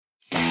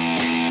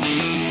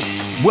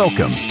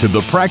Welcome to the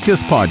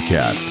Practice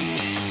Podcast,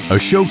 a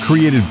show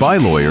created by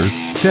lawyers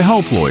to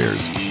help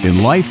lawyers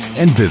in life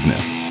and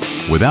business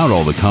without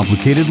all the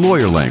complicated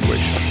lawyer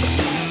language.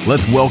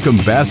 Let's welcome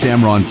Bast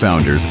Amron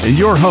founders and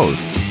your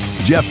hosts,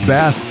 Jeff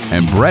Bast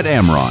and Brett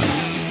Amron.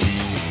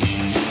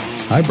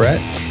 Hi, Brett.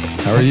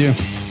 How are you?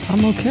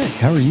 I'm okay.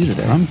 How are you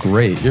today? I'm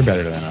great. You're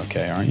better than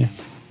okay, aren't you?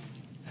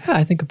 Yeah,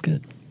 I think I'm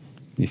good.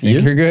 You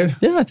think you're good?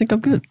 Yeah, I think I'm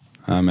good.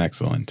 I'm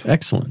excellent.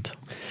 Excellent.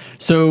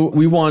 So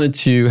we wanted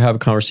to have a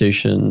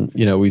conversation.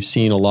 You know, we've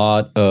seen a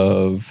lot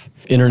of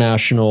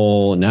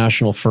international and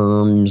national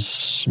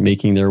firms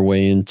making their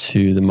way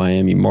into the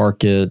Miami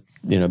market,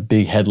 you know,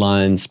 big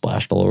headlines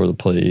splashed all over the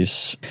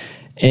place.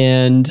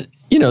 And,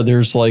 you know,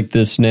 there's like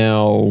this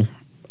now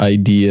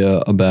idea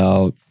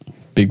about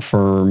big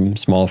firm,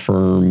 small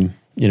firm,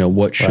 you know,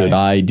 what should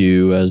I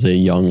do as a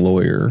young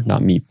lawyer?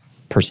 Not me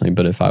personally,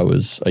 but if I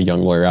was a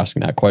young lawyer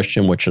asking that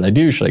question, what should I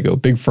do? Should I go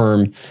big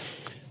firm,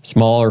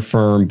 smaller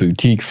firm,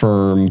 boutique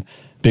firm?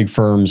 Big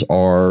firms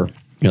are,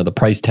 you know, the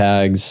price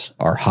tags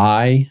are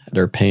high.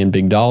 They're paying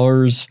big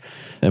dollars.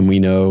 And we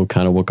know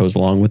kind of what goes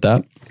along with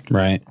that.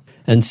 Right.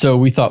 And so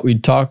we thought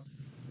we'd talk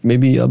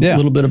maybe a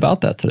little bit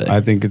about that today. I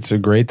think it's a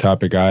great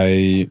topic.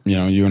 You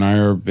and I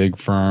are big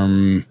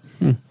firm,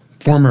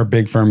 former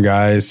big firm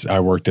guys. I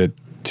worked at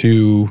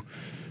 2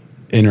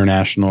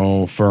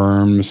 international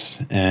firms,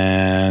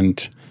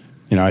 and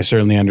you know, I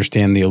certainly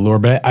understand the allure.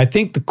 But I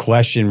think the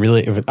question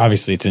really,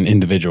 obviously, it's an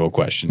individual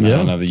question. Yeah. I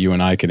don't know that you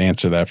and I could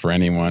answer that for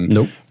anyone.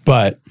 Nope.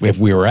 But if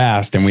we were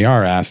asked, and we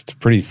are asked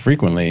pretty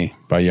frequently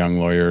by young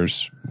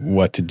lawyers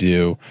what to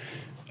do,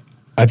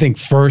 I think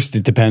first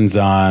it depends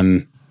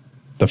on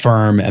the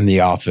firm and the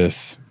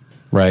office.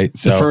 Right.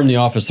 So the firm, the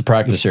office, the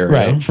practice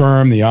area. Right.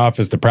 Firm, the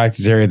office, the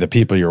practice area, the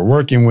people you're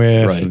working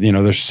with. Right. You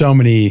know, there's so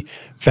many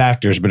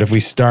factors. But if we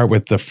start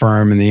with the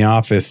firm and the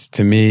office,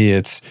 to me,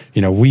 it's,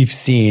 you know, we've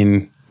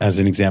seen, as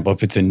an example,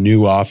 if it's a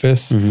new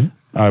office,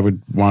 I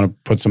would want to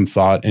put some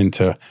thought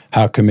into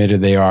how committed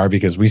they are,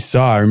 because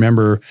I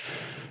remember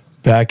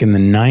back in the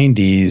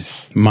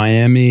 90s,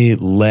 Miami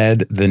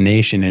led the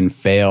nation in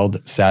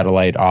failed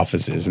satellite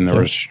offices. And there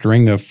were a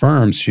string of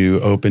firms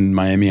who opened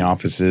Miami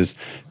offices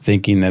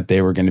thinking that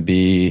they were going to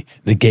be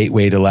the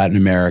gateway to Latin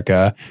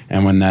America.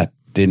 And when that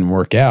didn't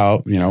work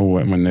out, you know,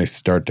 when they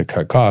start to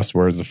cut costs,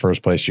 where's the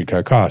first place you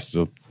cut costs?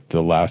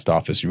 The last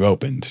office you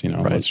opened, you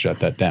know, let's shut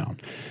that down.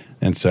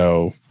 And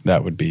so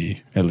that would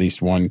be at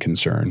least one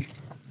concern.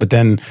 But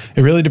then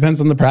it really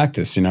depends on the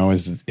practice, you know,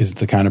 is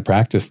the kind of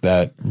practice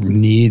that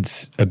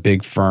needs a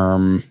big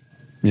firm,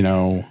 you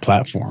know,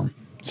 platform.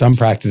 Some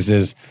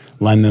practices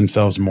lend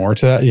themselves more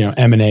to that. You know,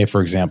 M&A,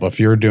 for example, if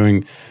you're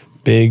doing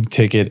big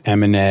ticket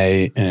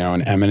M&A, you know,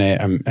 an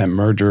M&A, a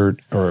merger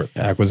or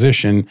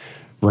acquisition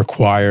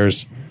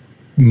requires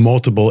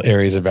multiple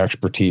areas of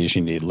expertise.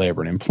 You need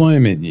labor and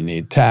employment, you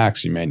need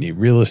tax, you might need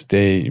real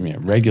estate, you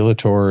need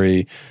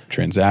regulatory,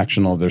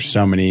 transactional. There's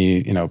so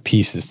many, you know,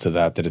 pieces to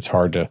that it's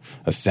hard to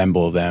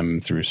assemble them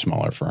through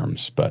smaller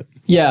firms. But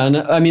yeah, and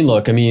I mean,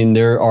 look,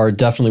 there are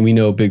definitely, we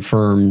know big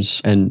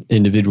firms and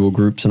individual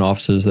groups and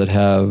offices that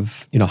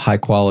have, you know, high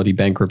quality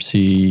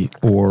bankruptcy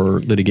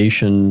or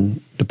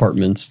litigation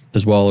departments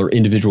as well, or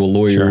individual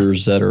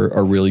lawyers that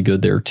are really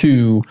good there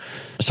too.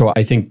 So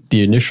I think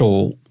the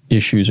initial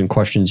issues and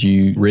questions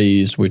you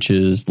raised, which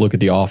is look at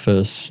the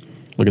office,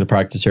 look at the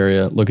practice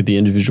area, look at the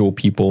individual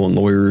people and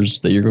lawyers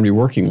that you're going to be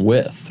working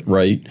with,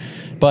 right?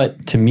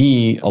 But to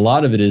me, a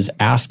lot of it is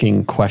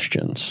asking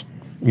questions,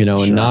 you know,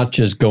 and not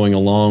just going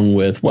along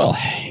with, well,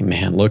 hey,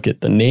 man, look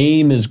at the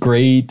name is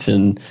great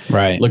and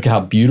look at how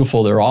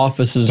beautiful their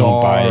offices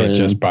are. Don't buy it,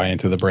 just buy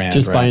into the brand.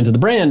 Just buy into the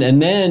brand.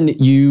 And then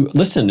you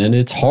listen, and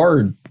it's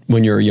hard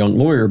when you're a young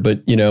lawyer,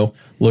 but, you know,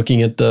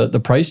 looking at the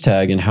price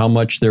tag and how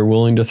much they're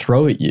willing to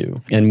throw at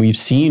you. And we've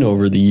seen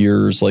over the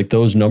years, like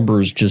those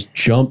numbers just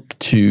jump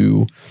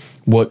to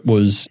what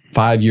was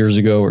 5 years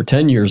ago or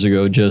 10 years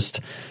ago, just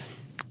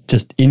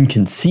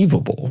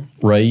inconceivable,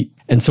 right?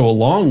 And so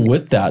along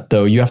with that,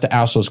 though, you have to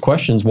ask those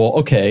questions. Well,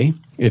 okay,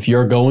 if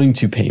you're going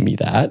to pay me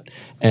that,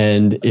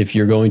 and if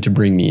you're going to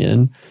bring me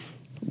in,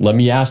 let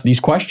me ask these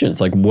questions.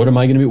 Like, what am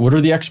I going to be? What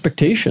are the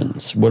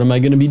expectations? What am I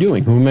going to be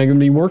doing? Who am I going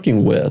to be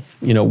working with?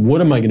 You know,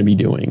 what am I going to be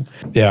doing?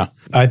 Yeah.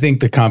 I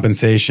think the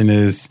compensation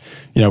is,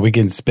 you know, we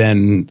can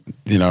spend,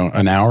 you know,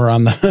 an hour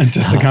on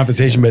the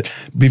compensation. But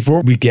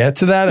before we get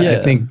to that,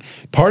 I think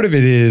part of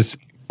it is,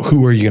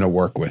 who are you going to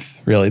work with?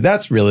 Really,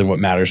 that's really what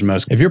matters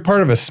most. If you're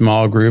part of a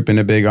small group in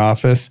a big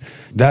office,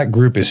 that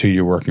group is who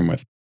you're working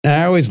with. And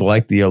I always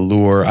liked the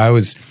allure. I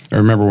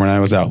remember when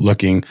I was out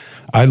looking,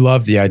 I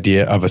love the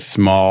idea of a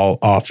small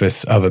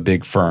office of a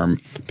big firm,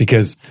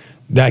 because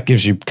that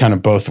gives you kind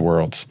of both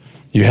worlds.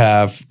 you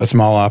have a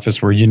small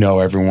office where you know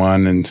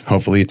everyone and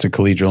hopefully it's a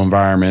collegial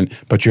environment,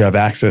 but you have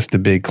access to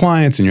big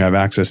clients and you have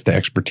access to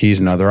expertise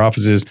in other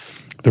offices.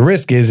 The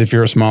risk is if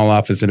you're a small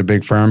office at a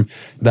big firm,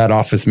 that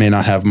office may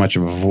not have much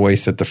of a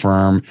voice at the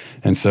firm.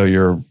 And so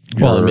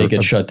it may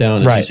get shut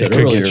down, as you said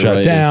earlier. It could get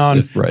shut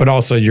down, but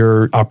also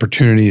your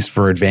opportunities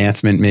for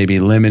advancement may be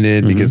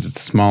limited because it's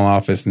a small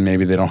office and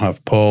maybe they don't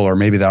have pull, or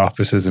maybe that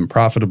office isn't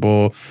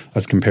profitable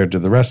as compared to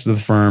the rest of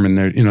the firm. And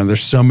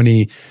there's so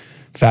many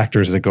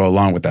factors that go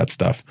along with that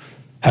stuff.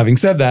 Having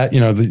said that,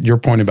 your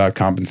point about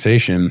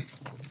compensation,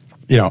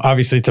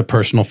 obviously it's a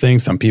personal thing.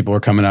 Some people are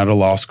coming out of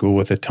law school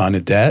with a ton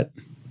of debt,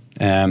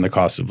 and the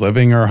cost of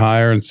living are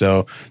higher. And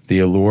so the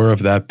allure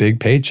of that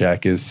big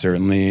paycheck is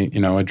certainly,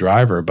 a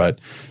driver. But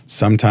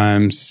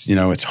sometimes,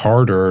 it's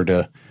harder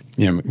to,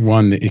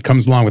 one, it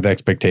comes along with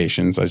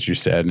expectations, as you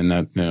said, and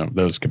that,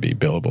 those could be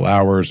billable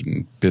hours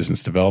and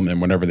business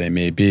development, whatever they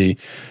may be.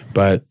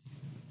 But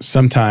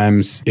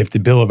sometimes if the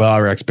billable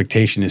hour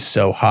expectation is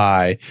so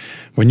high,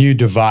 when you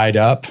divide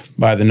up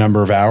by the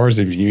number of hours,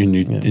 and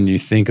you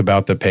think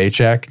about the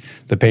paycheck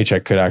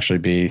could actually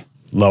be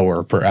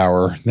lower per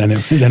hour than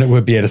it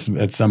would be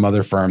at some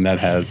other firm that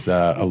has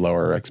a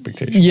lower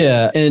expectation.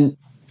 Yeah, and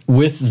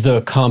with the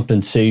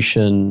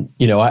compensation,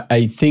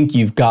 I think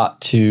you've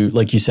got to,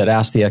 like you said,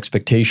 ask the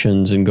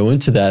expectations and go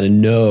into that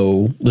and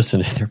know,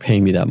 listen, if they're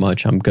paying me that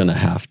much, I'm going to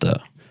have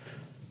to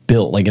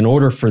bill. Like in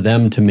order for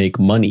them to make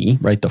money,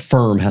 right? The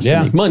firm has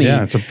to make money.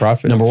 Yeah, it's a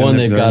profit. Number one,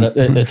 they've got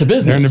it's a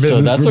business,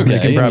 so that's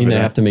okay. They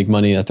have to make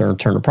money at their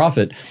turn of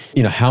profit.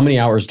 How many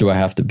hours do I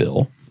have to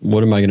bill?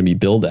 What am I going to be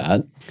billed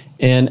at?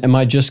 And am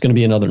I just going to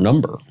be another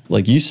number?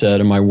 Like you said,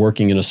 am I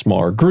working in a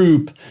smaller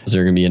group? Is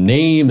there going to be a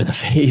name and a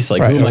face?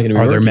 Like who am I going to be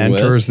working with? Are there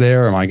mentors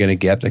there? Am I going to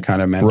get the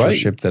kind of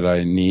mentorship that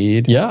I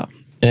need? Yeah.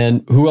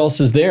 And who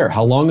else is there?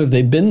 How long have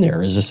they been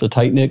there? Is this a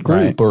tight-knit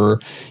group? Right. Or,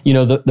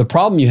 the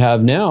problem you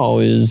have now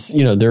is,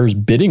 there's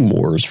bidding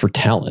wars for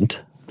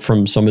talent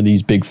from some of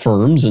these big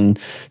firms. And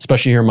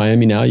especially here in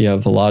Miami now, you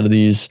have a lot of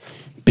these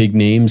big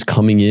names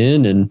coming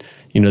in and,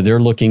 they're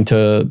looking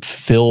to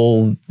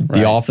fill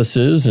the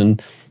offices and,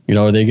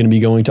 are they going to be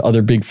going to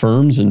other big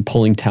firms and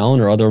pulling talent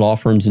or other law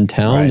firms in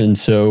town? Right. And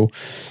so,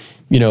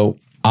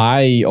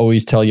 I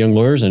always tell young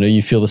lawyers, I know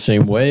you feel the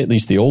same way, at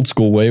least the old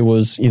school way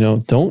was,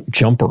 don't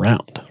jump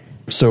around.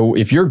 So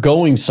if you're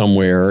going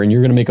somewhere and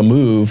you're going to make a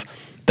move,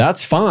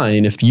 that's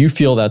fine if you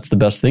feel that's the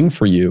best thing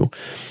for you.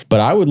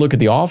 But I would look at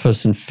the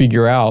office and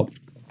figure out,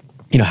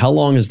 how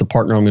long has the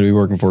partner I'm going to be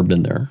working for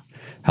been there?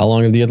 How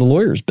long have the other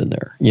lawyers been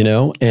there?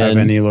 And have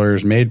any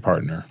lawyers made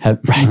partner?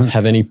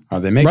 Have any? Are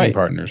they making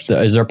partners?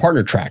 Is there a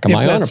partner track? Am I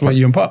on a partner? That's what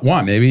you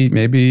want.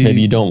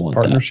 Maybe you don't want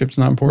partnership's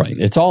not important.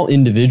 Right. It's all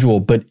individual,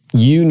 but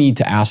you need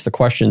to ask the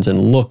questions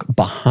and look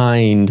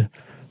behind,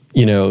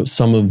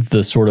 some of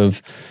the sort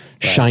of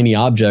shiny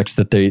objects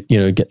that they,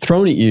 get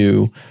thrown at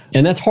you.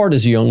 And that's hard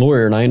as a young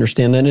lawyer. And I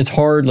understand that. And it's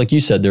hard, like you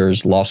said,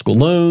 there's law school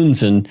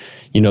loans and,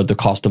 the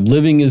cost of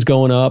living is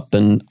going up,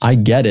 and I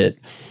get it.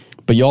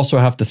 But you also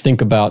have to think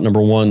about,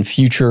 number one,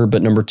 future,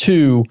 but number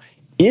two,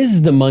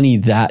 is the money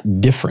that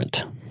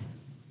different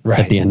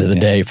at the end of the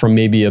day from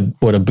maybe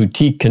what a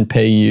boutique can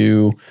pay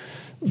you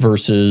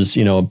versus,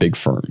 a big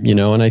firm,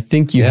 And I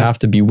think you have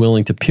to be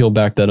willing to peel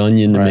back that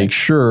onion to make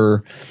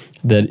sure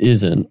that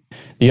isn't.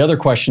 The other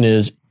question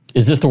is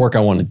this the work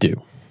I want to do?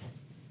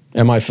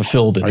 Am I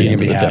fulfilled at the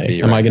end of the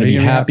day? Am I going to be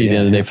happy at the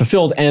end of the day?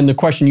 Fulfilled. And the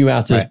question you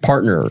asked is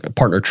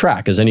partner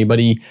track. Is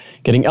anybody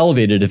getting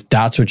elevated? If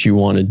that's what you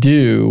want to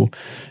do,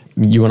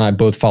 you and I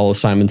both follow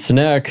Simon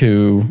Sinek,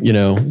 who,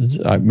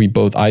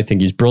 I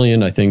think he's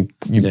brilliant. I think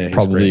you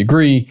probably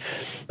agree.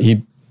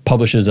 He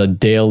publishes a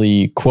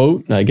daily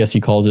quote. I guess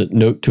he calls it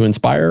Note to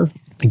Inspire.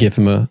 I give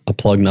him a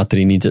plug, not that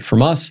he needs it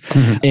from us.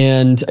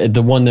 And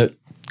the one that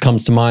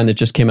comes to mind that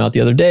just came out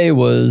the other day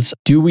was,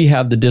 do we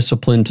have the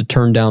discipline to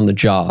turn down the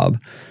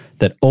job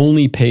that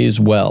only pays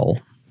well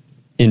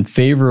in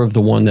favor of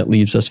the one that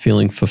leaves us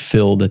feeling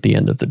fulfilled at the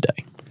end of the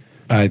day?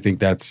 I think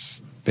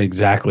that's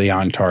exactly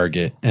on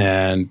target.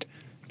 And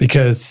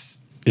because,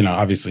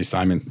 obviously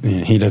Simon,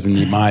 he doesn't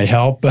need my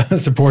help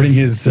supporting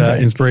his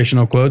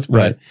inspirational quotes,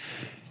 but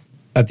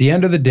at the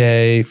end of the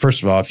day,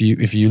 first of all,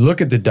 if you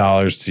look at the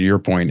dollars, to your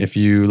point, if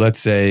you, let's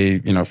say,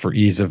 for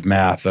ease of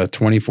math, a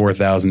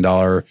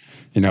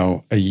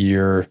 $24,000, a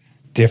year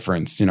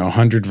difference,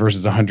 100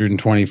 versus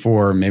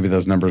 124, maybe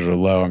those numbers are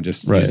low. I'm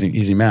just using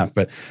easy math,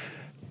 but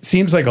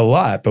seems like a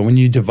lot. But when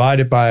you divide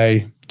it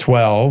by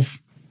 12,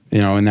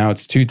 and now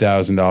it's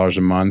 $2,000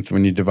 a month.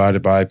 When you divide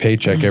it by a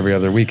paycheck every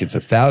other week, it's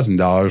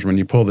 $1,000. When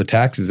you pull the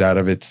taxes out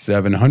of it, it's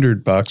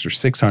 $700 or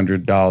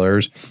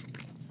 $600.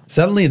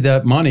 Suddenly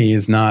that money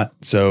is not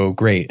so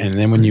great. And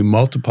then when you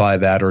multiply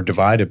that or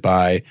divide it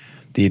by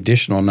the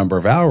additional number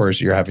of hours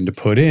you're having to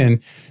put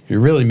in, you're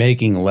really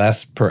making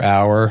less per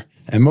hour.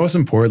 And most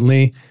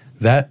importantly,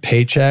 that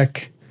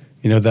paycheck,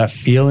 that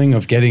feeling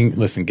of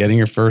getting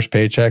your first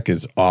paycheck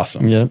is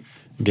awesome. Yep.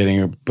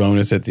 Getting a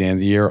bonus at the end of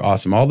the year,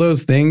 awesome. All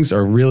those things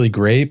are really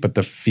great, but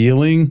the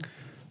feeling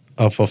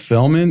of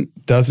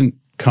fulfillment doesn't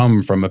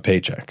come from a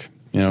paycheck.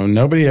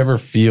 Nobody ever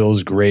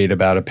feels great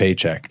about a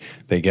paycheck.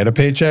 They get a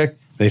paycheck,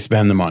 they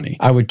spend the money.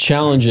 I would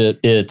challenge it.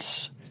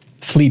 It's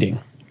fleeting.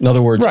 In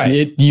other words,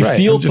 you Right.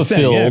 feel I'm just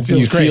fulfilled, saying, it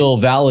feels you great. feel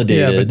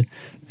validated, Yeah,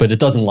 but it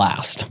doesn't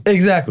last.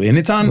 Exactly. And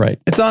it's on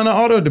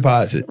auto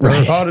deposit or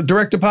auto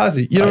direct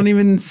deposit. You don't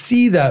even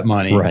see that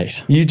money.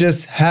 Right. You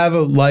just have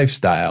a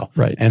lifestyle.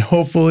 Right. And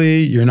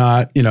hopefully you're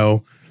not,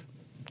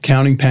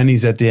 counting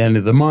pennies at the end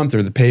of the month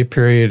or the pay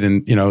period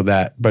and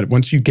that. But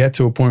once you get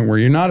to a point where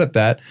you're not at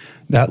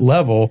that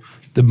level,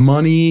 the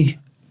money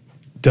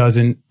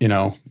doesn't,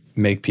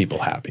 make people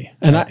happy.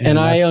 And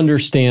I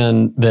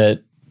understand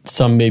that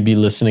some may be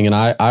listening, and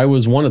I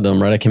was one of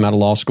them, right? I came out of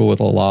law school with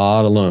a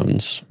lot of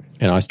loans,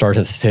 and I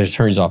started at the state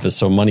attorney's office,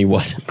 so money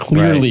wasn't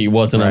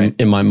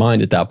in my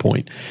mind at that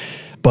point.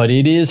 But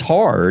it is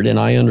hard, and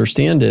I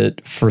understand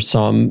it for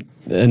some,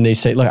 and they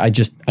say,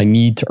 I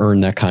need to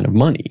earn that kind of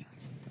money.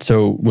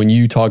 So when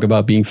you talk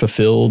about being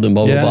fulfilled and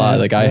blah, blah,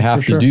 blah, I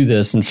have to do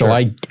this, and so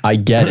I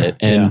get it,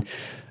 and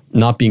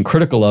not being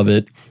critical of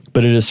it,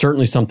 but it is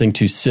certainly something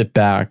to sit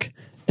back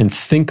and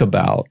think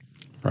about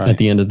at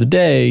the end of the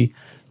day.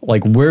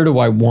 Where do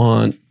I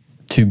want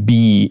to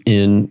be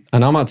in,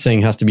 and I'm not saying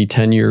it has to be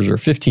 10 years or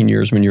 15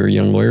 years when you're a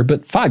young lawyer,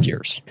 but 5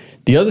 years.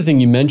 The other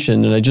thing you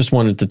mentioned, and I just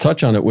wanted to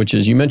touch on it, which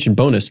is you mentioned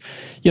bonus.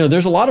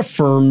 There's a lot of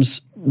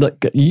firms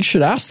that you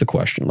should ask the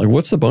question,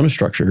 what's the bonus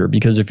structure here?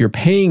 Because if you're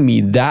paying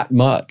me that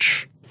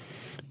much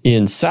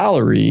in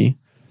salary,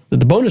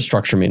 the bonus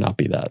structure may not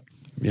be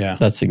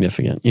that's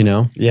significant,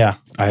 Yeah,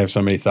 I have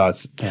so many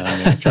thoughts, and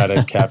I'm going to try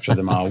to capture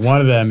them all.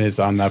 One of them is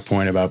on that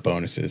point about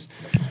bonuses.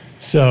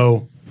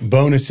 So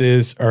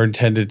bonuses are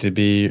intended to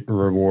be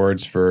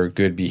rewards for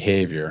good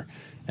behavior.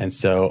 And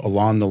so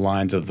along the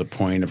lines of the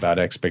point about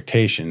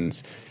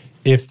expectations,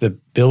 if the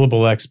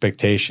billable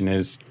expectation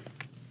is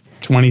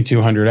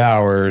 2,200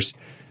 hours,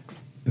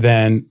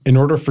 then in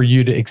order for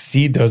you to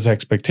exceed those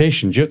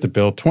expectations, you have to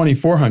bill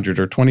 2,400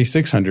 or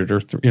 2,600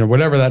 or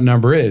whatever that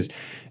number is.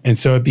 And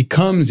so it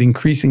becomes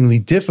increasingly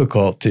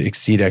difficult to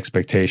exceed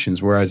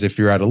expectations. Whereas if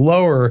you're at a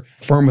lower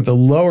firm with a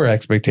lower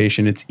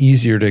expectation, it's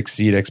easier to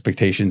exceed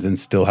expectations and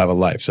still have a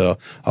life. So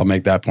I'll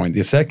make that point.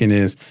 The second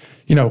is,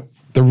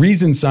 the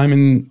reason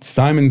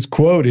Simon's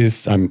quote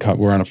is,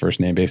 we're on a first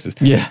name basis.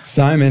 Yeah.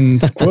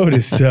 Simon's quote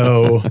is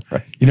so,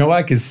 you know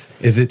why? Because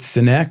is it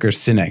Sinek or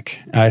Cynic?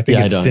 I think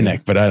it's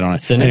Cynic, but I don't know.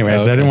 Cynic?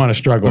 Anyways, I didn't want to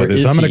struggle with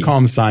this. So I'm going to call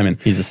him Simon.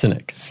 He's a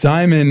cynic.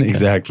 Simon,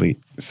 exactly.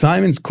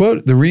 Simon's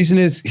quote, the reason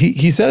is,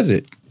 he says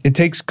it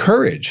takes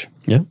courage.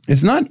 Yeah.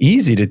 It's not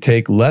easy to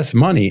take less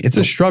money. It's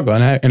a struggle.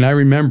 And I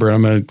remember,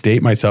 I'm going to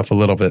date myself a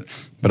little bit,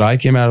 but I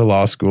came out of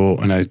law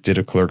school and I did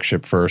a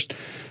clerkship first.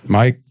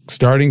 My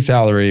starting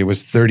salary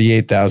was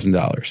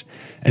 $38,000.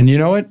 And you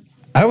know what?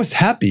 I was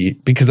happy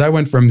because I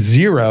went from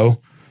 0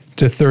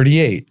 to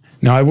 38.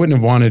 Now, I wouldn't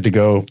have wanted to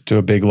go to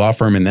a big law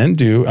firm and then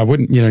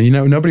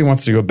nobody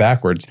wants to go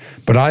backwards.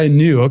 But I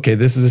knew, okay,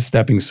 this is a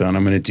stepping stone.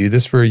 I'm going to do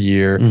this for a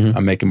year. Mm-hmm.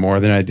 I'm making more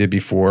than I did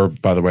before.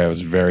 By the way, I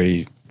was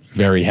very,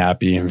 very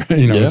happy. And,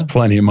 it was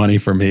plenty of money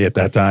for me at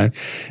that time.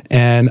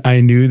 And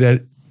I knew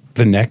that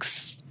the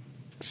next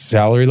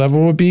salary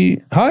level would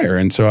be higher.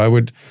 And so I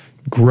would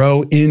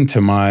grow into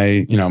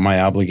my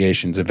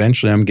obligations.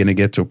 Eventually, I'm going to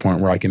get to a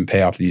point where I can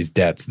pay off these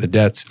debts. The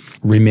debts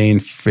remain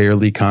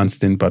fairly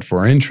constant, but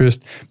for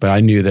interest. But I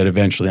knew that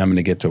eventually I'm going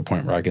to get to a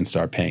point where I can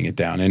start paying it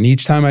down. And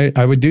each time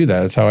I would do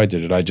that. That's how I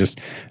did it.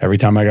 Every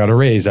time I got a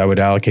raise, I would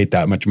allocate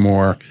that much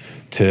more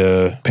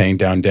to paying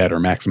down debt or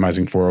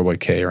maximizing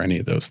 401k or any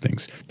of those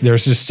things.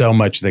 There's just so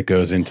much that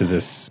goes into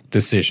this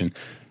decision.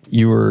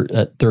 You were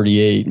at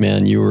 38,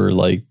 man. You were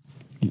like,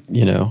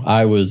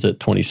 I was at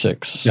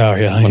 26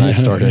 when I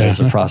started as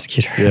a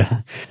prosecutor.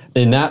 Yeah.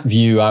 In that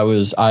view,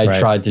 I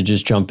tried to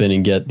just jump in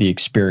and get the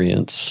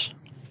experience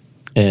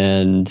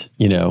and,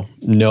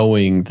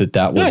 knowing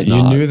that was not,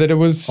 you knew that it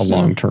was a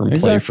long-term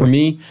play for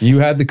me. You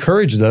had the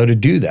courage, though, to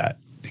do that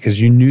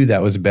because you knew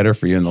that was better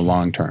for you in the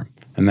long term.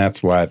 And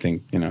that's why I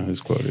think,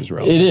 his quote is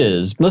relevant. It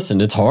is. Listen,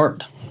 it's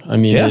hard. I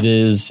mean, it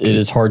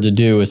is hard to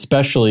do,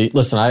 especially,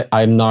 listen,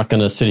 I'm not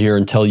going to sit here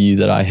and tell you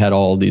that I had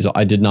all of these.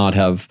 I did not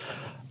have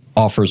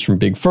offers from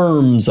big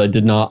firms. I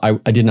did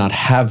not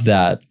have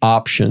that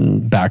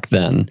option back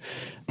then.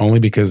 Only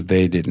because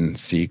they didn't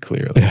see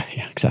clearly.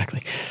 Yeah,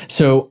 exactly.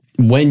 So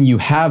when you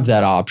have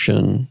that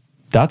option,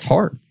 that's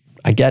hard.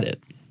 I get it.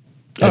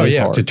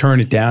 Hard. To turn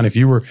it down. If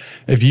you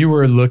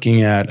were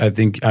looking at, I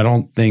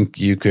don't think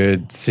you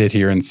could sit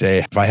here and say,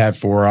 if I had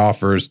 4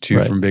 offers,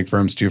 2 from big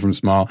firms, 2 from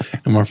small,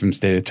 and 1 from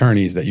state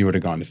attorneys, that you would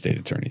have gone to state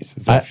attorneys.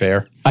 Is that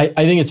fair? I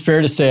think it's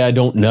fair to say I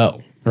don't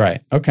know.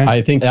 Right. Okay.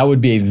 I think that would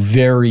be a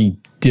very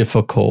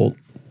difficult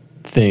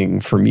thing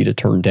for me to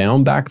turn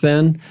down back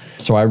then.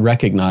 So I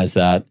recognize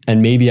that.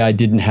 And maybe I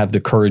didn't have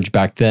the courage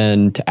back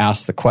then to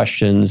ask the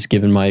questions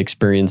given my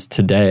experience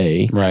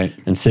today. Right.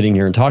 And sitting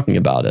here and talking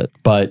about it.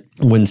 But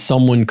when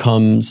someone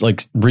comes,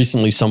 like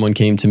recently someone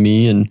came to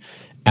me and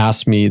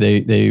asked me,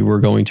 they were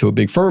going to a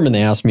big firm and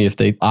they asked me if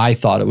I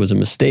thought it was a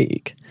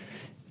mistake.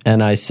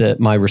 And I said,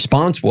 my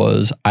response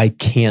was, I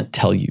can't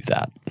tell you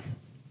that.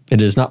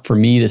 It is not for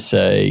me to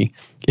say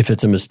if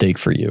it's a mistake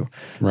for you.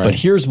 Right. But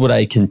here's what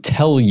I can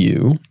tell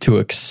you to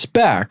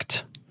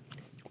expect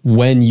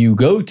when you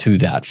go to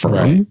that firm.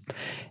 Right.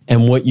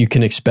 And what you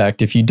can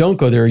expect if you don't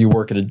go there, you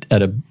work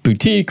at a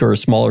boutique or a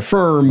smaller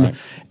firm, Right.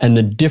 and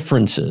the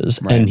differences.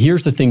 Right. And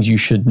here's the things you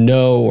should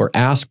know or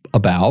ask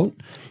about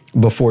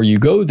before you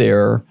go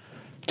there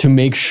to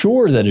make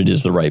sure that it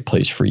is the right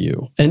place for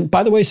you. And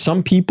by the way,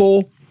 some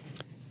people,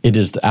 it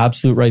is the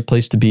absolute right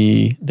place to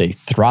be. They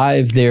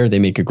thrive there. They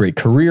make a great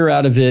career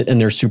out of it, and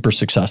they're super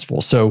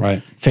successful. So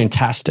Right.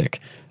 fantastic.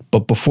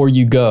 But before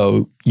you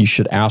go, you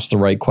should ask the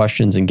right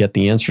questions and get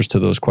the answers to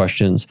those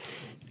questions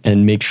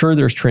and make sure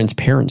there's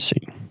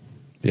transparency.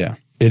 Yeah,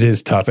 it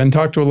is tough. And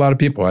talk to a lot of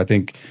people, I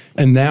think.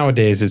 And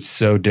nowadays it's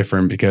so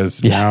different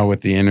because now with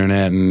the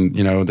internet and,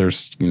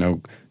 there's,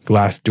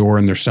 Glassdoor,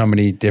 and there's so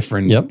many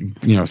different,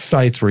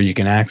 sites where you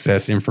can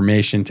access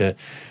information to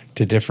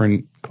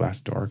different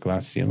Glassdoor,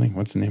 Glass Ceiling.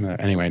 What's the name of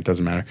that? Anyway, it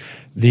doesn't matter.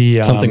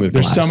 Something with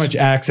there's glass. so much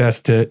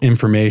access to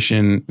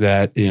information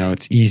that,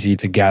 it's easy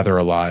to gather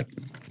a lot.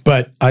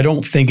 But I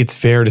don't think it's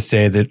fair to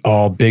say that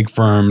all big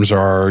firms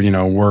are,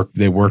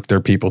 they work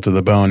their people to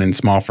the bone and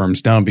small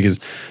firms don't,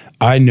 because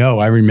I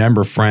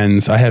remember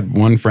friends. I had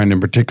one friend in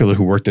particular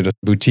who worked at a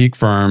boutique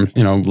firm,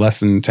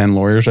 less than 10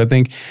 lawyers, I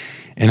think.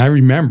 And I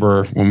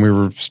remember when we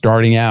were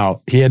starting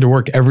out, he had to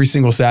work every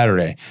single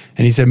Saturday.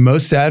 And he said,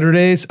 most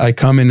Saturdays I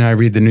come in and I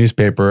read the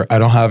newspaper. I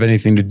don't have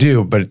anything to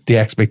do, but the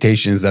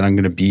expectation is that I'm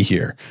going to be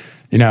here.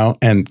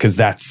 And because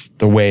that's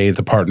the way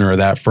the partner of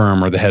that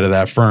firm or the head of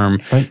that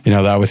firm, right.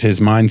 That was his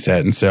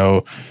mindset. And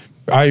so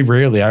I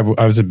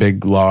was a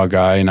big law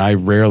guy and I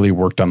rarely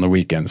worked on the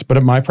weekends.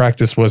 But my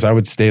practice was I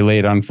would stay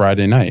late on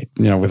Friday night.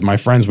 With my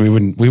friends, we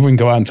wouldn't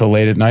go out until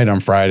late at night on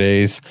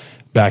Fridays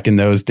back in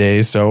those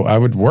days. So I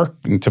would work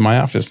into my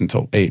office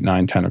until 8,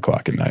 9, 10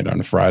 o'clock at night on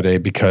a Friday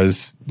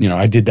because,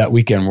 I did that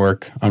weekend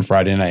work on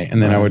Friday night.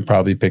 And then I would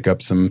probably pick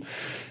up some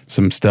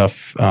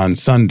stuff on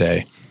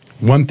Sunday.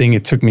 One thing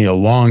it took me a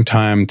long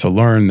time to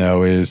learn,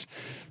 though, is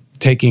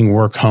taking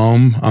work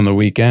home on the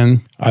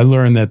weekend. I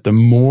learned that the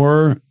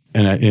more,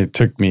 and it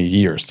took me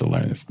years to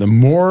learn this, the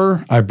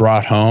more I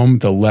brought home,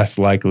 the less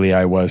likely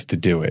I was to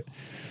do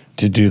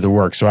the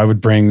work. So I would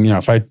bring,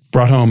 if I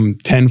brought home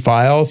 10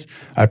 files,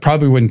 I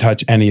probably wouldn't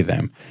touch any of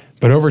them.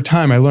 But over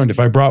time, I learned if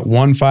I brought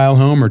one file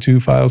home or 2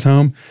 files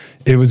home,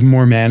 it was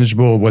more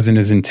manageable. It wasn't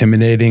as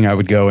intimidating. I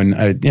would go and,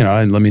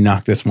 and let me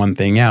knock this one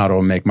thing out.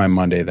 It'll make my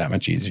Monday that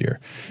much easier.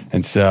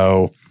 And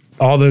so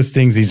all those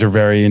things, these are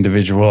very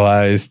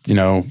individualized,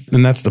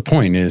 and that's the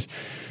point is,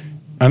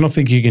 I don't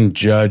think you can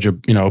judge a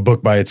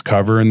book by its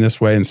cover in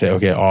this way and say,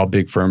 okay, all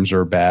big firms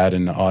are bad,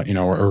 and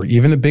or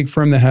even a big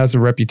firm that has a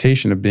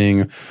reputation of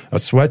being a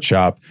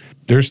sweatshop.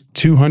 There's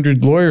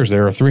 200 lawyers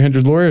there or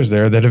 300 lawyers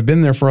there that have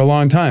been there for a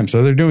long time,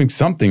 so they're doing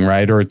something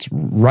right, or it's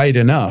right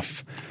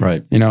enough,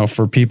 right?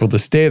 For people to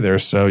stay there.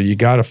 So you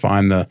got to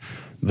find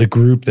the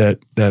group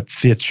that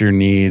fits your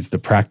needs, the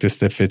practice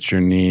that fits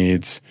your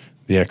needs,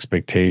 the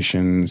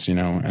expectations, and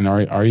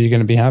are you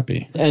going to be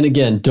happy? And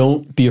again,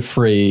 don't be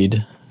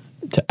afraid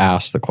to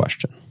ask the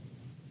question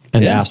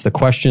and ask the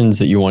questions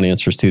that you want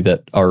answers to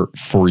that are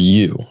for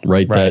you,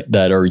 right?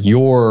 That are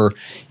your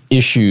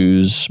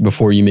issues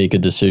before you make a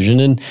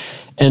decision.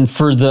 And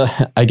for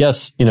I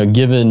guess,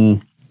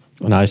 given,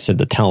 when I said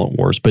the talent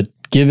wars, but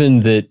given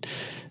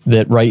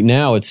that right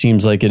now it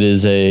seems like it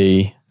is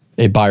a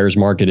buyer's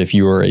market if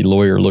you are a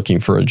lawyer looking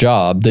for a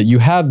job, that you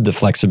have the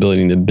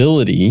flexibility and the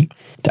ability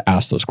to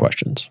ask those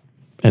questions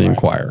and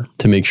inquire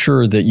to make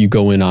sure that you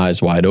go in eyes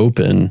wide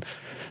open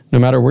no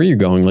matter where you're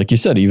going. Like you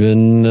said,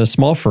 even a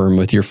small firm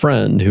with your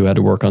friend who had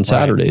to work on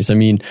Saturdays. Right. I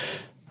mean,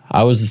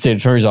 I was at the state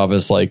attorney's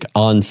office like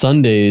on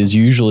Sundays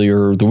usually,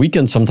 or the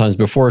weekends sometimes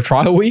before a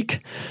trial week.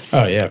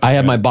 Oh, yeah. I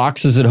had my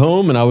boxes at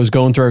home and I was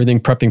going through everything,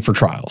 prepping for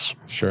trials.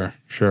 Sure.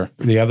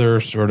 The other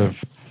sort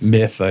of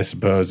myth, I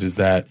suppose, is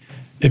that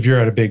if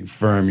you're at a big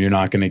firm, you're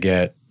not going to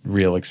get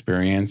real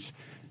experience.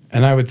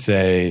 And I would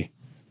say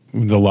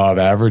the law of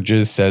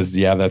averages says,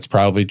 yeah, that's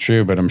probably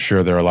true, but I'm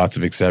sure there are lots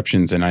of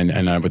exceptions. And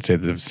I would say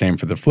the same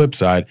for the flip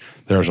side.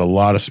 There's a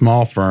lot of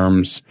small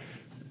firms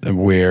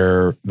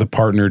where the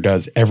partner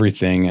does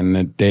everything and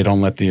that they don't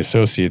let the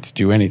associates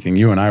do anything.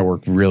 You and I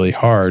work really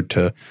hard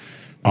to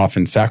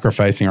often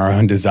sacrificing our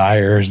own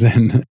desires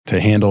and to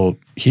handle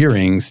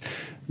hearings.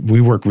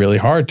 We work really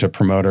hard to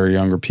promote our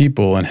younger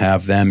people and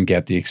have them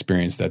get the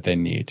experience that they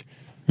need.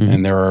 Mm-hmm.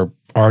 And there are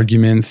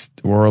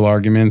oral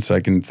arguments I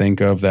can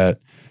think of that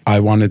I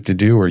wanted to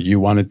do or you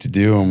wanted to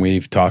do, and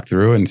we've talked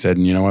through and said,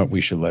 you know what, we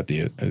should let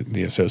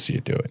the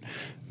associate do it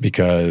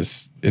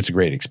because it's a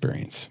great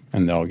experience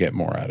and they'll get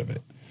more out of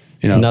it.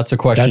 And that's a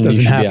question that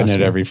doesn't you should happen be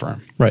asking at every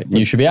firm. Right.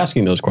 You should be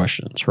asking those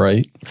questions,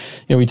 right?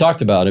 We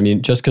talked about,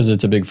 just because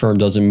it's a big firm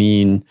doesn't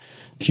mean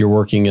if you're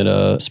working at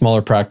a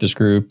smaller practice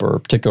group or a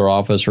particular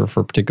office or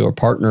for a particular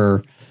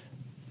partner,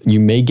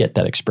 you may get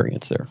that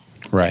experience there.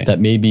 Right. That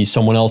maybe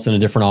someone else in a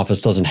different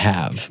office doesn't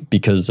have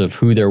because of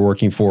who they're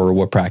working for or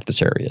what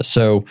practice area.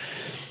 So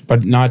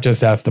but not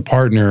just ask the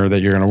partner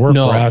that you're going to work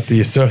for, ask the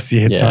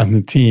associates on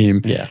the team.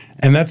 Yeah.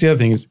 And that's the other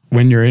thing is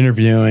when you're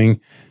interviewing,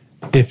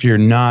 if you're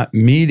not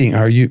meeting,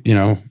 are you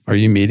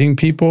meeting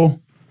people?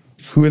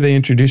 Who are they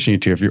introducing you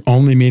to? If you're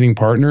only meeting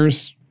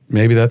partners,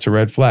 maybe that's a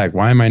red flag.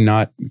 Why am I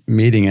not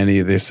meeting any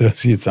of the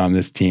associates on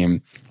this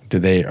team?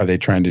 Are they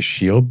trying to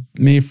shield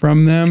me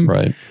from them?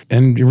 Right.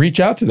 And reach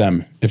out to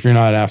them if you're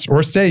not asked.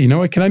 Or say, you know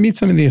what, can I meet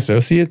some of the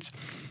associates?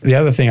 The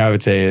other thing I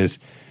would say is,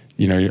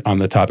 on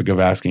the topic of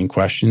asking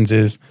questions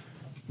is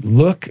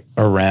look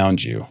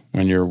around you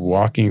when you're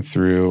walking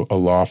through a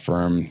law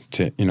firm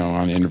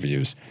on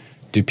interviews.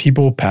 Do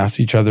people pass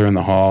each other in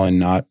the hall and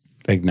not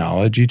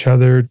acknowledge each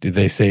other? Do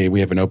they say we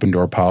have an open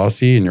door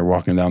policy and you're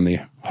walking down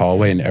the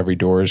hallway and every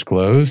door is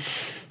closed?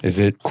 Is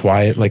it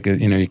quiet like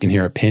you can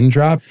hear a pin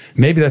drop?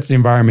 Maybe that's the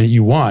environment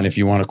you want if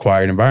you want a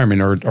quiet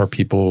environment, or are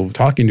people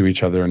talking to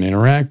each other and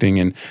interacting?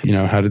 And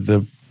how did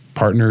the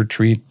partner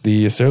treat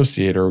the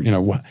associate, or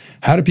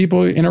how do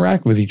people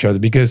interact with each other?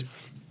 Because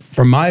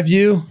from my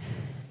view,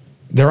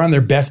 they're on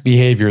their best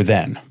behavior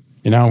then.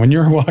 When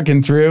you're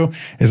walking through,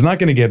 it's not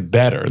going to get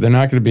better. They're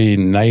not going to be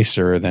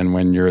nicer than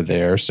when you're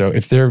there. So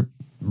if they're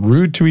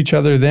rude to each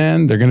other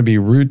then, they're going to be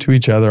rude to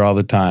each other all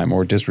the time,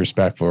 or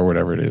disrespectful, or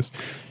whatever it is.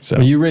 So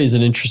you raise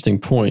an interesting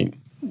point.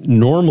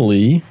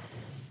 Normally,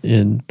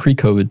 in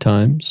pre-COVID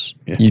times,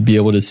 you'd be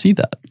able to see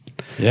that.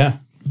 Yeah.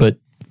 But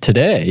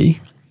today,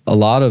 a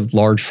lot of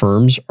large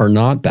firms are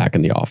not back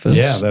in the office.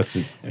 Yeah, that's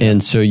it. Yeah.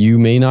 And so you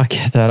may not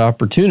get that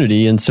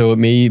opportunity. And so it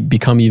may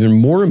become even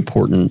more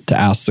important to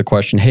ask the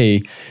question,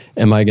 hey,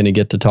 am I going to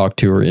get to talk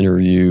to or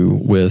interview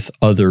with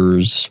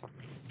others,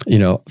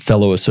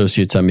 fellow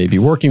associates I may be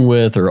working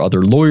with, or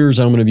other lawyers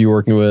I'm going to be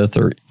working with,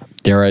 or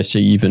dare I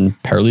say even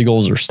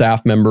paralegals or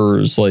staff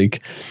members,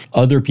 like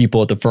other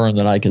people at the firm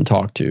that I can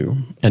talk to,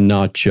 and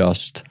not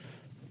just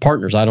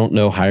partners. I don't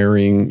know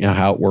hiring,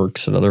 how it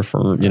works at other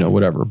firms,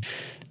 whatever.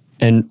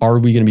 And are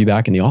we going to be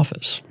back in the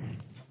office?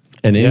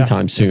 And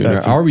anytime soon,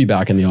 are we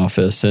back in the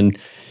office? And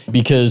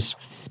because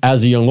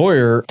as a young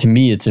lawyer, to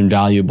me, it's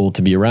invaluable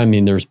to be around. I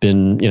mean, there's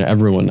been,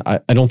 everyone,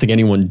 I don't think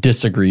anyone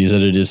disagrees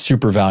that it is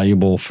super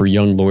valuable for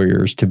young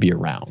lawyers to be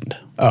around.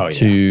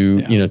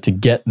 To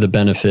get the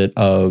benefit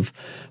of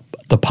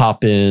the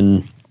pop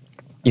in,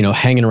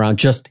 hanging around,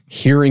 just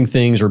hearing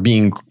things, or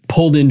being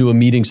pulled into a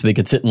meeting so they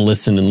could sit and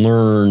listen and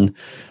learn,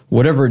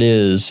 whatever it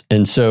is.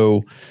 And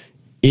so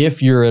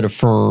if you're at a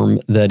firm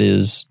that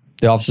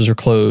the offices are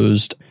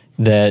closed,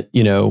 that,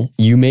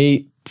 you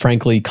may,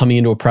 frankly, coming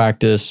into a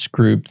practice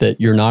group that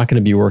you're not going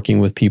to be working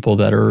with people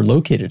that are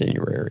located in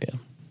your area,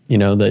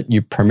 that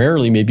you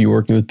primarily may be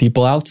working with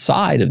people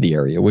outside of the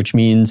area, which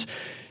means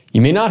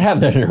you may not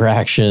have that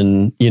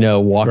interaction,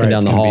 walking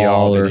down the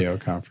hall, or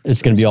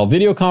it's going to be all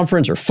video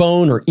conference or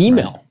phone or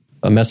email,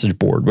 a message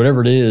board, whatever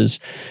it is.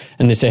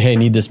 And they say, hey, I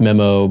need this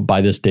memo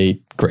by this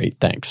date. Great,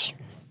 thanks.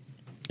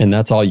 And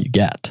that's all you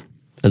get,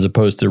 as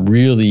opposed to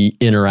really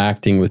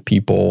interacting with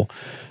people.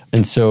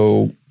 And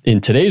so in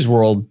today's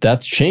world,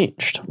 that's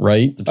changed,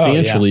 right?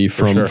 Substantially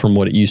from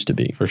what it used to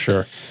be. For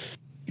sure.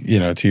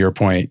 To your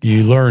point,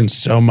 you learn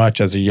so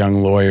much as a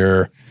young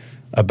lawyer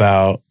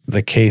about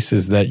the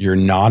cases that you're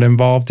not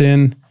involved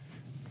in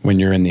when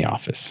you're in the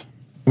office.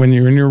 When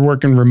you're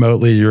working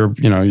remotely, you're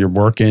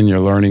working, you're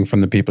learning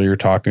from the people you're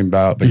talking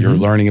about, but you're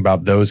learning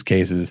about those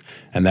cases,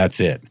 and that's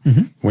it.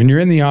 When you're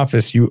in the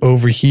office, you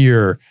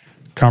overhear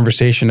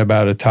conversation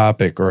about a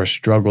topic or a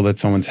struggle that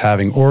someone's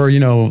having, or,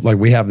 like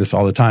we have this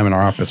all the time in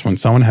our office. When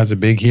someone has a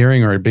big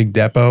hearing or a big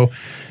depo,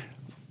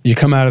 you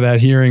come out of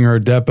that hearing or a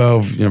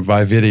depo,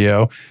 by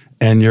video,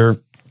 and you're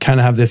kind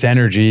of have this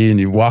energy, and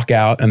you walk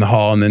out in the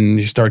hall, and then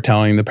you start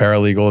telling the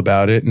paralegal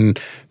about it, and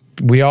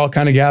we all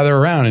kind of gather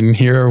around and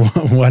hear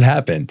what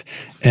happened.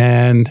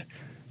 And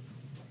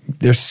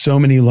there's so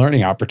many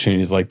learning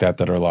opportunities like that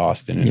are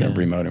lost in a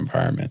remote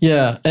environment.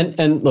 Yeah.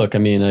 And look, I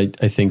mean,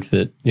 I think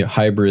that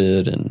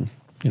hybrid and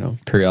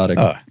periodic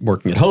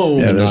working at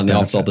home and not in the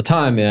office all the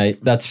time,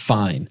 that's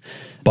fine.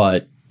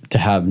 But to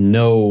have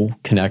no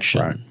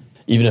connection,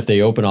 even if they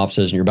open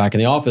offices and you're back in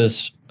the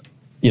office,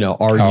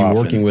 are you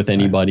working with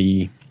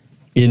anybody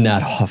in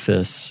that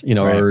office,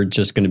 or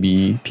just going to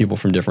be people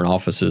from different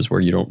offices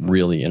where you don't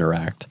really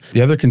interact?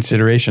 The other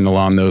consideration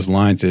along those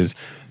lines is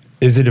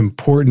it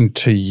important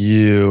to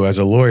you as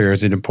a lawyer,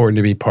 is it important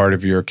to be part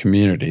of your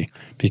community?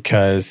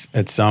 Because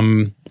at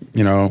some,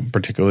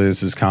 particularly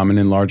this is common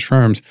in large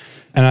firms,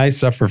 and I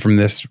suffer from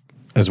this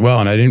as well,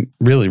 and I didn't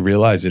really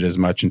realize it as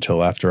much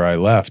until after I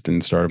left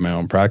and started my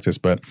own practice,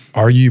 but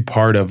are you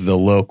part of the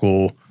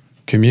local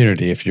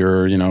community? If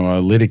you're, a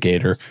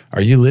litigator,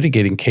 are you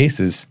litigating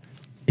cases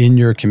in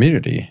your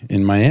community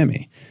in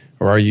Miami?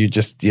 Or are you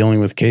just dealing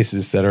with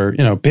cases that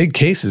are, big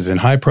cases and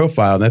high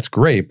profile? That's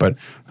great, but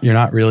you're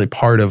not really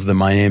part of the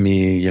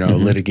Miami,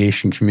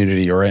 litigation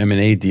community or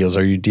M&A deals.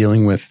 Are you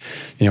dealing with,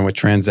 with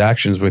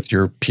transactions with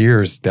your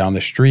peers down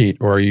the street?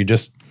 Or are you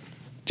just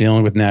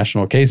dealing with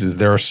national cases?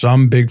 There are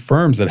some big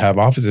firms that have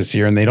offices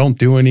here and they don't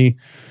do any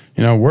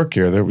work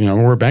here.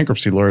 We're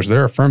bankruptcy lawyers.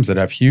 There are firms that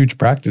have huge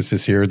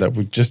practices here that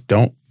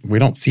we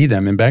don't see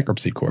them in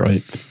bankruptcy court.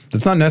 Right.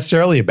 It's not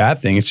necessarily a bad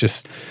thing.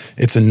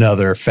 It's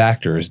another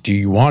factor. Is do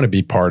you want to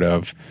be part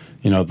of,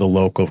 the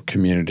local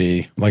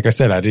community? Like I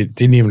said, it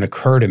didn't even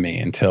occur to me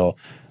until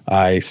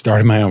I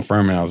started my own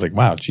firm, and I was like,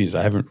 wow, geez,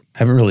 I haven't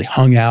really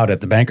hung out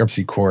at the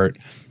bankruptcy court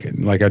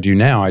like I do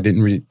now. I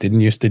didn't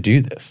used to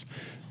do this.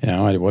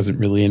 I wasn't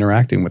really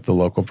interacting with the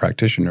local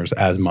practitioners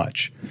as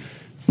much.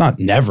 It's not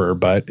never,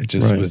 but it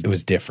just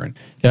was different.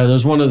 Yeah,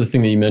 there's one other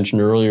thing that you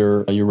mentioned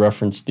earlier. You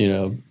referenced,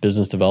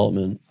 business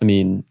development. I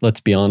mean, let's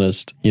be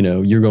honest,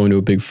 you're going to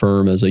a big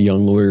firm as a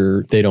young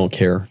lawyer. They don't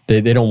care.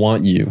 They don't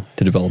want you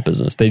to develop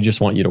business. They just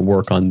want you to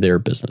work on their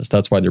business.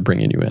 That's why they're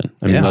bringing you in.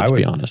 I mean, let's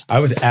be honest. I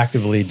was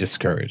actively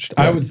discouraged.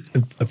 Right. I was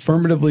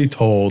affirmatively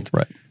told,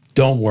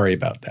 don't worry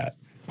about that.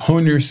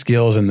 Hone your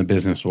skills and the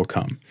business will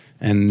come.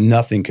 And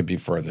nothing could be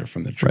further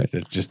from the truth.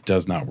 Right. It just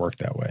does not work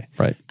that way.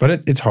 Right. But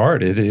it's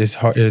hard. It is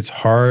hard. It's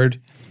hard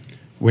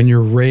when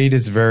your rate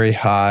is very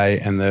high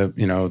and the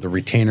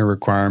retainer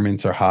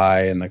requirements are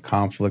high and the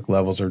conflict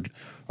levels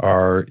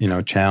are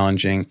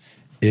challenging.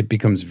 It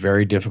becomes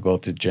very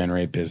difficult to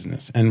generate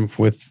business. And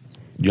with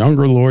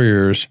younger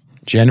lawyers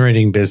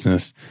generating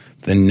business,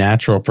 the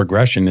natural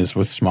progression is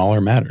with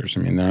smaller matters. I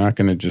mean, they're not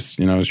going to just,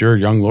 as you're a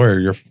young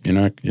lawyer,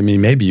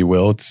 maybe you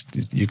will.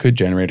 You could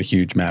generate a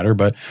huge matter,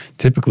 but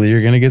typically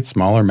you're going to get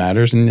smaller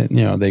matters, and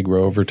they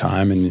grow over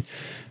time and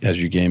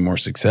as you gain more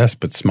success.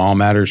 But small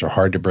matters are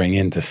hard to bring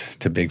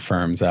into big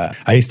firms. I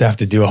used to have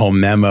to do a whole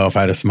memo. If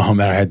I had a small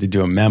matter, I had to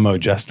do a memo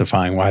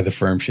justifying why the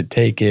firm should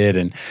take it,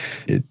 and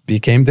it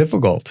became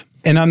difficult.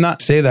 And I'm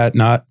not saying that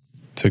not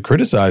to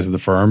criticize the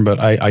firm, but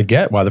I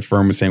get why the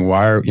firm was saying,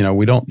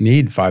 we don't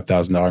need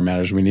 $5,000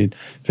 matters. We need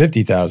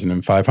 $50,000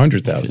 and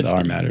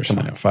 $500,000 matters.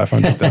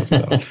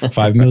 $500,000,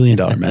 $5 million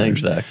matters.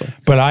 Exactly.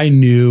 But I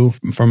knew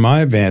from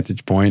my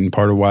vantage point, and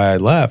part of why I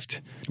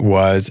left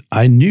was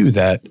I knew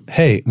that,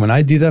 hey, when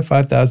I do that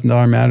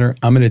 $5,000 matter,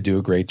 I'm going to do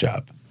a great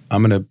job.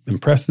 I'm going to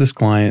impress this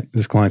client.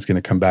 This client's going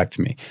to come back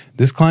to me.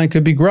 This client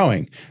could be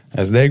growing.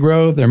 As they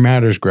grow, their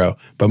matters grow.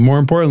 But more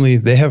importantly,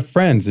 they have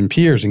friends and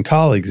peers and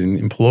colleagues and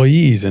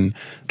employees and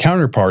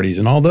counterparties,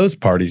 and all those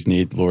parties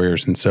need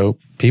lawyers. And so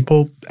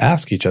people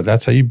ask each other.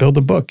 That's how you build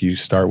a book. You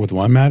start with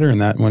one matter, and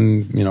that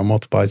one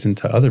multiplies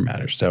into other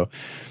matters. So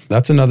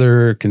that's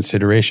another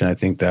consideration I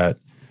think that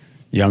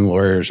young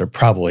lawyers are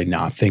probably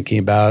not thinking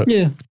about.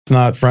 Yeah. It's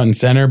not front and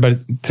center, but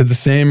to the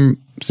same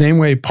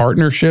way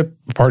partnership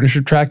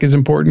track is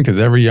important, because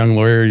every young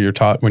lawyer, you're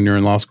taught when you're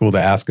in law school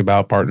to ask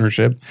about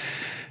partnership.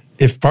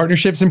 If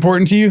partnership's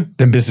important to you,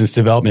 then business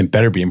development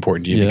better be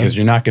important to you, because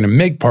you're not going to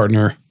make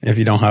partner if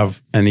you don't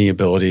have any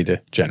ability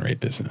to generate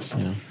business.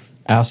 Yeah.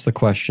 Ask the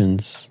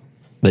questions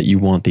that you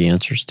want the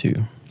answers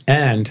to.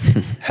 And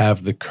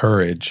have the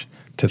courage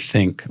to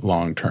think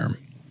long term.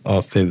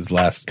 I'll say this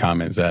last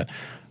comment is that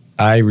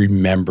I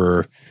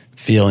remember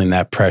feeling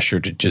that pressure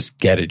to just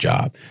get the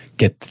job.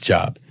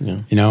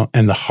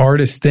 And the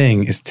hardest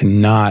thing is to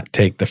not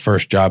take the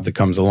first job that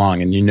comes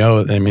along.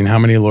 And how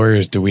many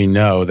lawyers do we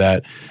know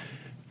that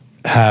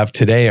have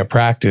today a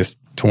practice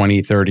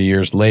 20, 30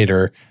 years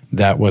later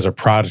that was a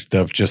product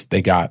of just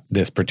they got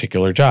this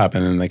particular job,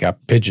 and then they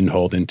got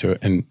pigeonholed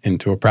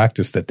into a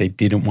practice that they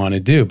didn't want to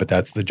do, but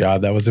that's the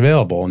job that was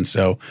available. And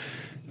so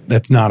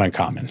that's not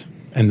uncommon.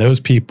 And those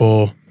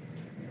people,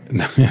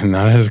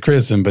 not as a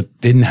criticism,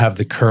 but didn't have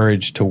the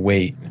courage to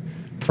wait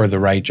for the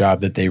right job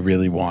that they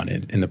really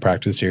wanted in the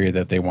practice area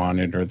that they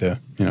wanted, or the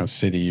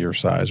city or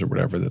size or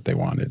whatever that they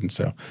wanted. And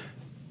so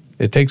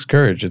it takes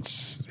courage.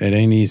 It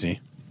ain't easy.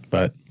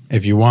 But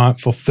if you want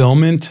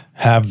fulfillment,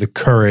 have the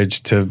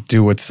courage to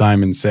do what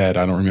Simon said.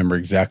 I don't remember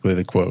exactly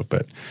the quote,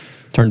 but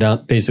turn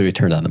down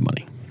the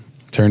money.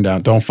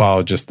 Don't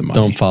follow just the money.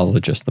 Don't follow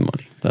just the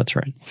money. That's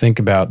right. Think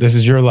about, this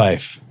is your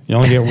life. You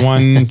only get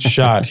one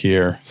shot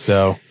here,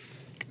 so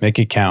make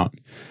it count.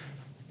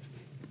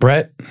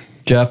 Brett,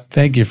 Jeff,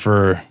 thank you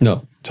for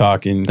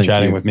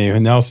chatting with me.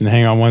 Nelson,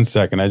 hang on one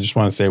second. I just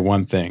want to say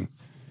one thing.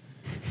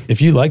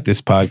 If you like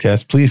this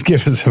podcast, please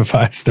give us a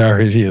 5-star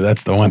review.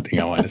 That's the one thing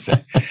I want to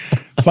say.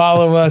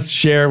 Follow us,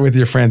 share it with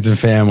your friends and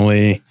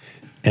family,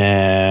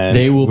 and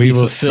we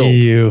will see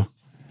you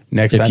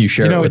next time. If you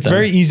share it with them. It's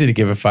very easy to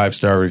give a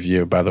 5-star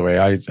review, by the way.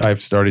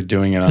 I've started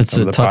doing it on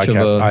some of the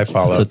podcasts I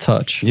follow. It's a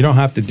touch. You don't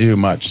have to do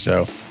much,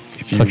 so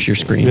if you touch your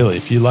screen. Really,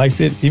 if you liked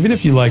it, even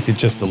if you liked it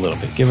just a little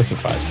bit, give us a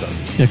 5-star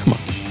review. Yeah, come on.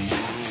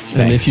 Thanks.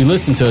 And if you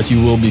listen to us,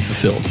 you will be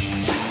fulfilled.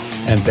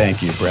 And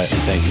thank you, Brett,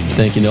 and thank you, Nelson.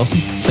 Thank you, Nelson.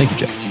 Thank you,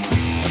 Jeff.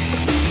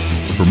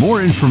 For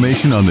more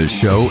information on this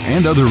show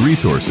and other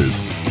resources,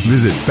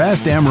 visit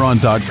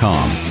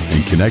fastamron.com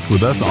and connect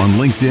with us on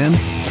LinkedIn,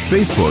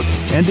 Facebook,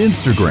 and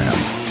Instagram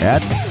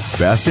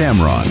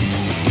 @FastAmron.